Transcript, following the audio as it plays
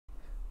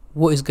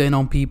What is going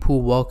on,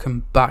 people?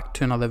 Welcome back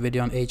to another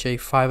video on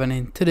AJ5, and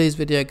in today's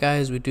video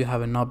guys we do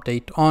have an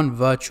update on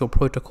Virtual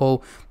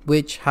Protocol,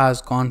 which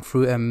has gone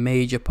through a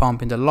major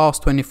pump in the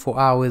last 24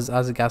 hours.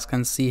 As you guys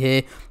can see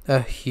here,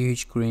 a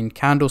huge green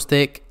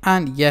candlestick,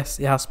 and yes,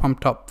 it has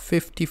pumped up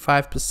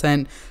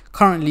 55%,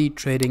 currently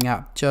trading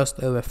at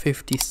just over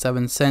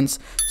 57 cents.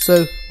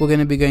 So we're going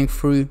to be going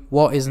through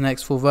what is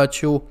next for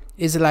Virtual.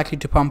 Is it likely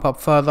to pump up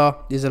further?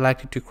 Is it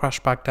likely to crash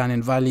back down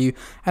in value?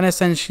 And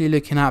essentially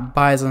looking at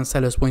buyers and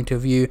sellers point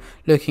of view,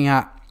 looking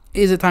at,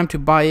 is it time to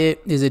buy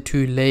it? Is it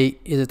too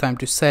late? Is it time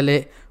to sell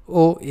it?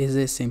 Or is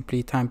it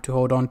simply time to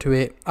hold on to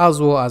it?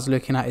 As well as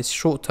looking at its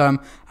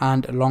short-term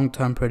and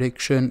long-term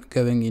prediction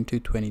going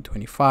into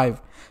 2025.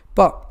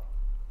 But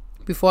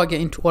before I get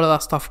into all of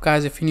that stuff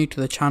guys, if you're new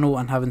to the channel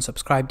and haven't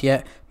subscribed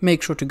yet,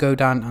 make sure to go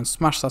down and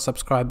smash that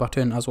subscribe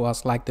button, as well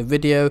as like the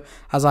video,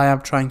 as I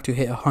am trying to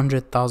hit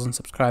 100,000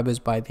 subscribers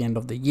by the end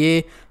of the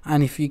year.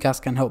 And if you guys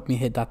can help me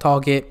hit that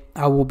target,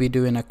 I will be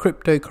doing a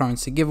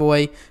cryptocurrency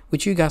giveaway,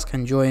 which you guys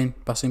can join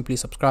by simply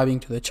subscribing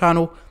to the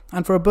channel.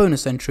 And for a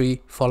bonus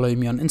entry, follow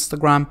me on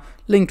Instagram.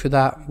 Link to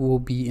that will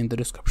be in the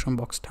description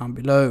box down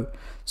below.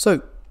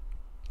 So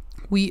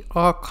we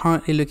are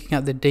currently looking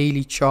at the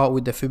daily chart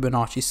with the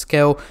Fibonacci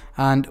scale,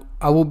 and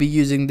I will be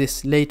using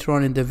this later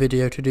on in the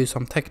video to do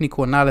some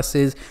technical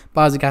analysis.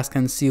 But as you guys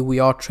can see, we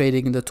are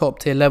trading in the top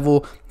tier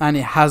level, and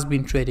it has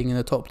been trading in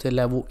the top tier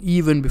level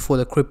even before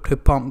the crypto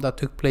pump that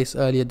took place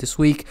earlier this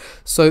week.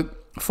 So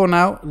for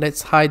now,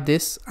 let's hide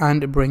this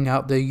and bring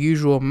out the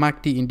usual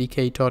MACD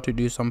indicator to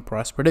do some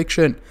price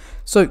prediction.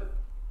 So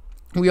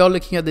we are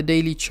looking at the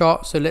daily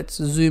chart, so let's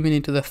zoom in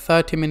into the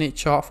 30-minute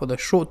chart for the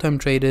short-term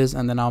traders,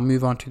 and then I'll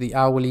move on to the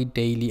hourly,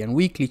 daily and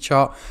weekly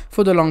chart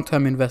for the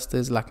long-term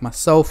investors like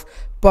myself.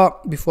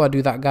 But before I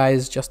do that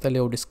guys, just a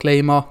little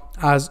disclaimer.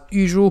 As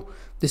usual,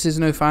 this is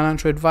no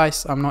financial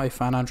advice. I'm not a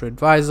financial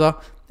advisor.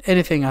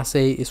 Anything I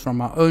say is from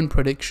my own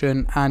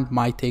prediction and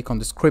my take on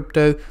this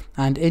crypto,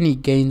 and any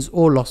gains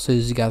or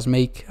losses you guys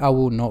make, I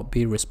will not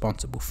be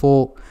responsible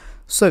for.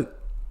 So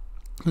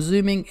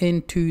zooming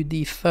into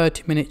the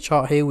 30-minute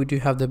chart here, we do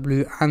have the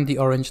blue and the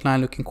orange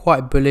line looking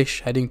quite bullish,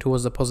 heading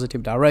towards the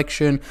positive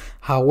direction.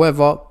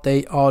 However,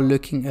 they are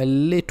looking a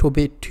little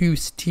bit too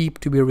steep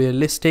to be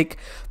realistic.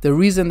 The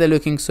reason they're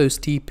looking so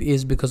steep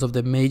is because of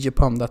the major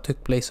pump that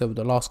took place over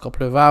the last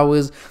couple of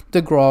hours.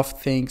 The graph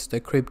thinks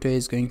the crypto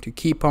is going to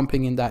keep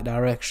pumping in that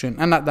direction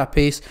and at that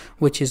pace,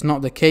 which is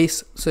not the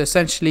case. So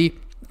essentially,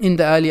 in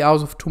the early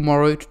hours of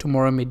tomorrow to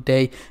tomorrow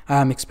midday,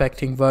 I'm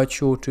expecting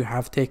Virtual to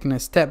have taken a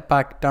step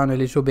back down a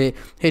little bit,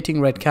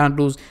 hitting red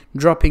candles,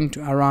 dropping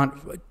to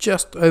around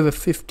just over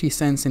 50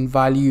 cents in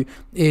value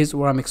is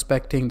where I'm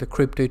expecting the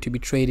crypto to be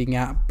trading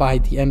at by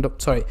the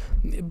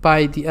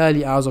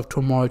early hours of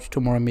tomorrow to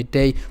tomorrow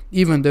midday,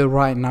 even though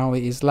right now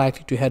it is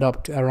likely to head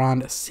up to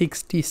around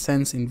 60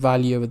 cents in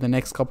value over the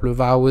next couple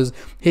of hours,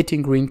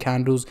 hitting green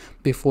candles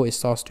before it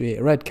starts to hit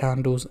red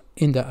candles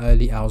in the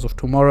early hours of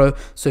tomorrow.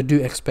 So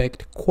do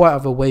expect quite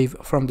of a wave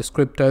from this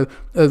crypto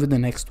over the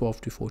next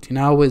 12 to 14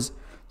 hours.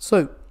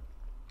 So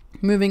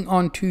moving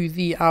on to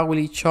the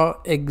hourly chart,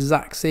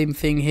 exact same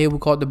thing here.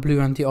 We've got the blue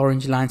and the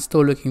orange line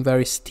still looking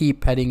very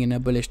steep, heading in a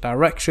bullish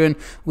direction,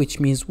 which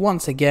means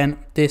once again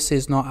this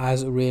is not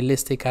as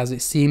realistic as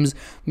it seems,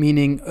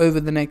 meaning over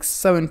the next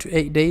 7 to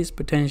 8 days,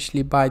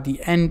 potentially by the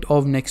end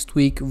of next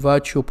week,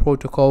 Virtual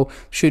Protocol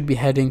should be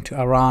heading to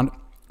around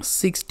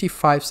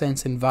 65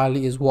 cents in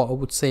value is what I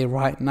would say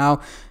right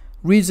now.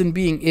 Reason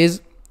being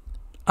is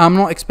I'm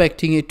not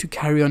expecting it to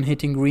carry on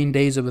hitting green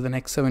days over the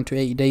next 7 to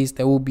 8 days.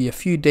 There will be a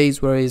few days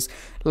where it's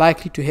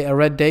likely to hit a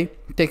red day,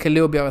 take a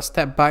little bit of a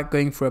step back,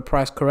 going for a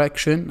price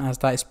correction, as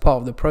that is part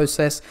of the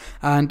process,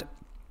 and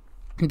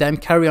then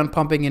carry on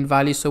pumping in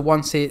value. So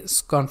once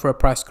it's gone for a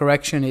price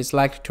correction, it's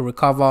likely to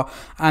recover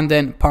and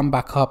then pump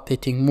back up,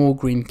 hitting more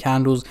green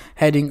candles,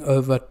 heading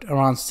over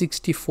around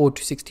 64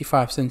 to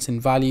 65 cents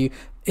in value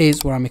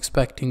is where I'm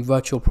expecting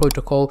Virtual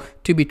Protocol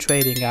to be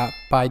trading at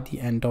by the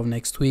end of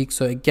next week.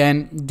 So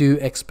again, do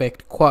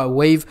expect quite a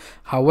wave.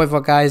 However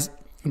guys,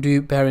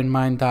 do bear in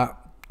mind that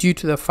due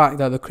to the fact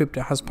that the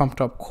crypto has pumped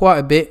up quite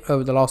a bit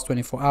over the last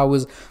 24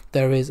 hours,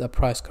 there is a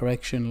price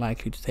correction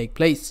likely to take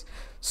place.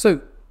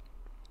 So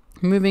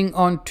moving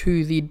on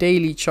to the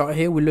daily chart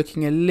here, we're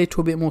looking a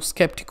little bit more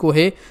skeptical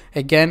here.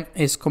 Again,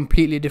 it's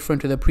completely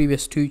different to the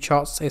previous two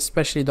charts,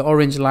 especially the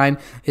orange line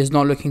is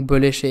not looking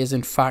bullish. It is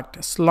in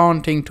fact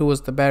slanting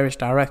towards the bearish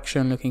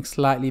direction, looking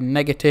slightly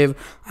negative,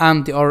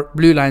 and the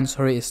blue line,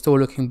 is still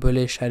looking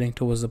bullish, heading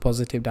towards the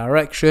positive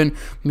direction,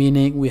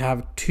 meaning we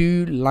have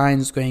two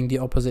lines going the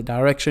opposite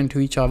direction to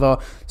each other.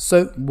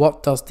 So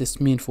what does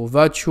this mean for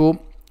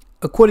Virtual?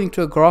 According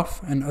to a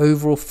graph, an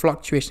overall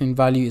fluctuation in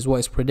value is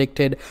what is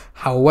predicted.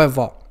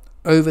 However,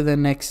 over the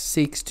next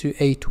 6 to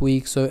 8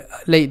 weeks, so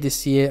late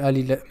this year,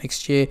 early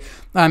next year,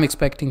 I'm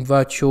expecting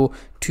Virtual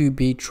to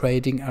be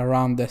trading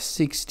around the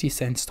 60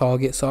 cents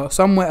target, so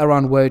somewhere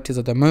around where it is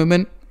at the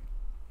moment.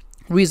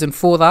 Reason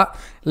for that,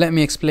 let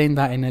me explain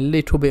that in a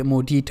little bit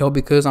more detail,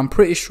 because I'm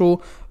pretty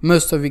sure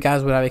most of you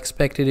guys would have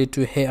expected it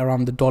to hit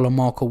around the dollar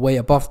mark or way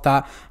above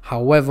that.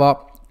 However,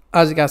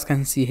 as you guys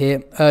can see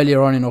here,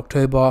 earlier on in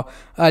October,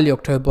 early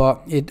October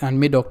and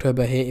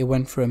mid-October here, it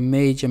went for a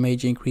major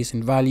increase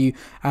in value,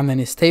 and then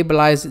it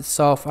stabilized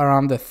itself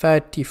around the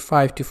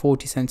 35 to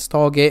 40 cents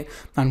target,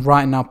 and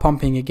right now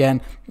pumping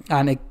again,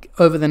 and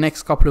over the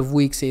next couple of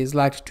weeks it is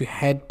likely to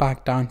head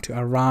back down to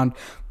around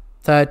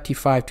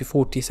 35 to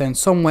 40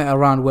 cents, somewhere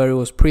around where it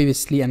was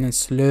previously, and then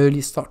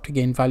slowly start to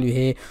gain value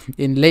here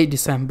in late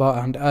December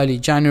and early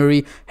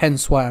January.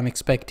 Hence why I'm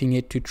expecting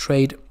it to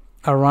trade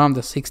around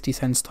the 60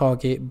 cents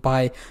target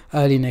by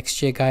early next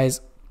year,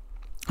 guys.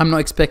 I'm not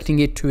expecting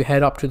it to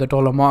head up to the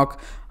dollar mark.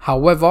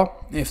 However,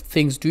 if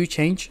things do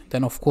change,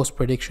 then of course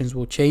predictions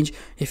will change.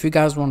 If you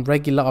guys want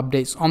regular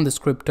updates on this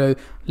crypto,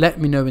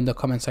 let me know in the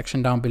comment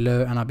section down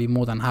below, and I'll be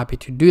more than happy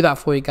to do that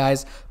for you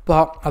guys.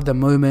 But at the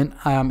moment,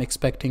 I am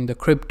expecting the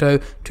crypto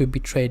to be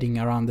trading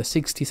around the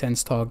 60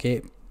 cents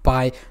target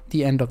by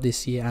the end of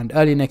this year and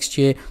early next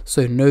year,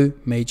 so no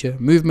major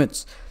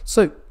movements.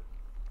 So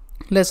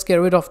let's get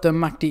rid of the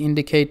MACD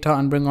indicator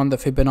and bring on the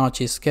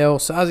Fibonacci scale.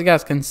 So as you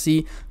guys can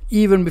see,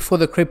 even before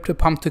the crypto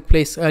pump took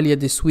place earlier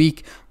this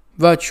week,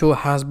 Virtual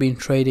has been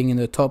trading in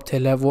the top tier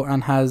level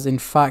and has in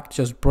fact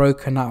just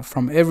broken out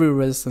from every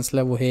resistance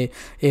level here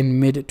in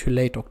mid to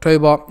late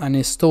October, and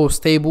is still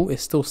stable,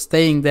 is still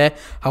staying there.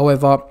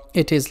 However,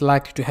 it is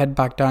likely to head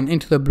back down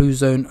into the blue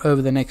zone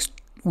over the next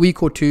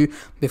week or two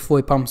before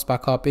it pumps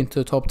back up into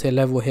the top tier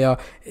level here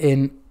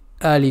in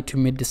early to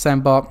mid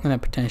December, and then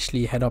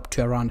potentially head up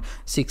to around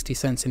 60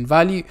 cents in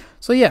value.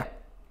 So yeah,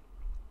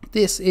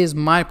 this is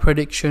my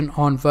prediction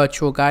on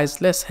Virtual, guys.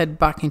 Let's head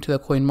back into the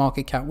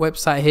CoinMarketCap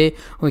website here.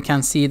 We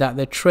can see that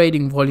the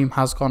trading volume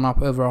has gone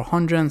up over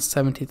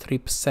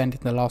 173% in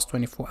the last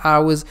 24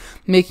 hours,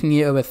 making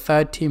it over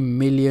 $30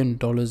 million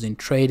in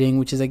trading,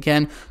 which is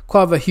again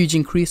quite of a huge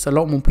increase. A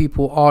lot more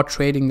people are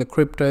trading the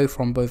crypto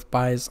from both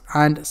buyers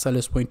and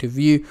sellers point of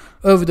view.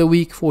 Over the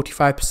week,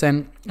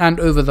 45%,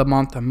 and over the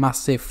month, a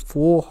massive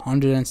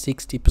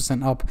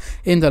 460% up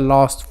in the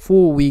last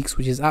 4 weeks,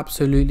 which is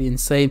absolutely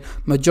insane.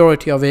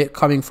 Majority of it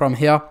coming from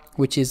here,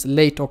 which is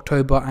late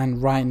October,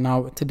 and right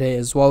now today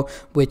as well,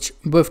 which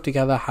both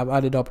together have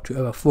added up to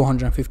over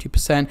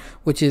 450%,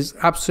 which is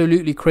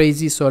absolutely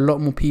crazy. So a lot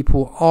more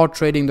people are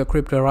trading the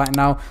crypto right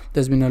now.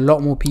 There's been a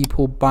lot more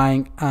people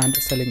buying and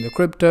selling the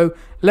crypto.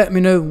 Let me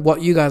know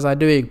what you guys are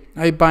doing.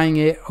 Are you buying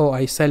it, or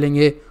are you selling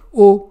it,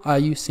 or are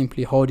you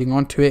simply holding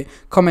on to it?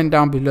 Comment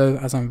down below,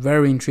 as I'm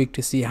very intrigued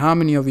to see how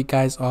many of you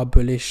guys are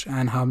bullish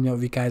and how many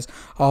of you guys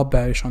are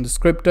bearish on this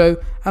crypto.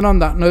 And on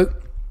that note,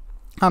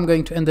 I'm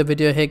going to end the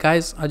video here,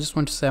 guys. I just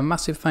want to say a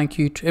massive thank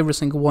you to every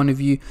single one of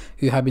you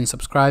who have been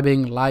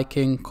subscribing,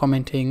 liking,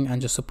 commenting,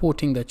 and just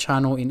supporting the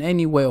channel in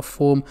any way or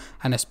form,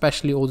 and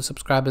especially all the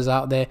subscribers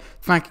out there.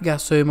 Thank you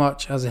guys so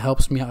much, as it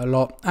helps me out a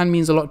lot and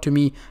means a lot to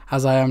me,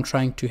 as I am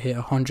trying to hit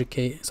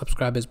 100k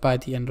subscribers by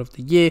the end of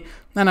the year.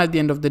 And at the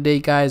end of the day,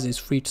 guys, it's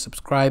free to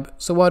subscribe,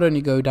 so why don't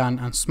you go down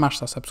and smash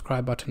that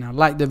subscribe button and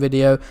like the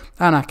video,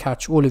 and I'll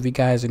catch all of you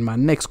guys in my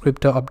next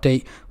crypto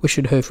update, which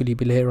should hopefully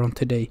be later on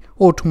today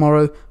or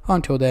tomorrow.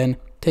 Until then,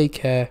 take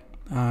care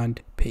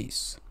and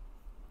peace.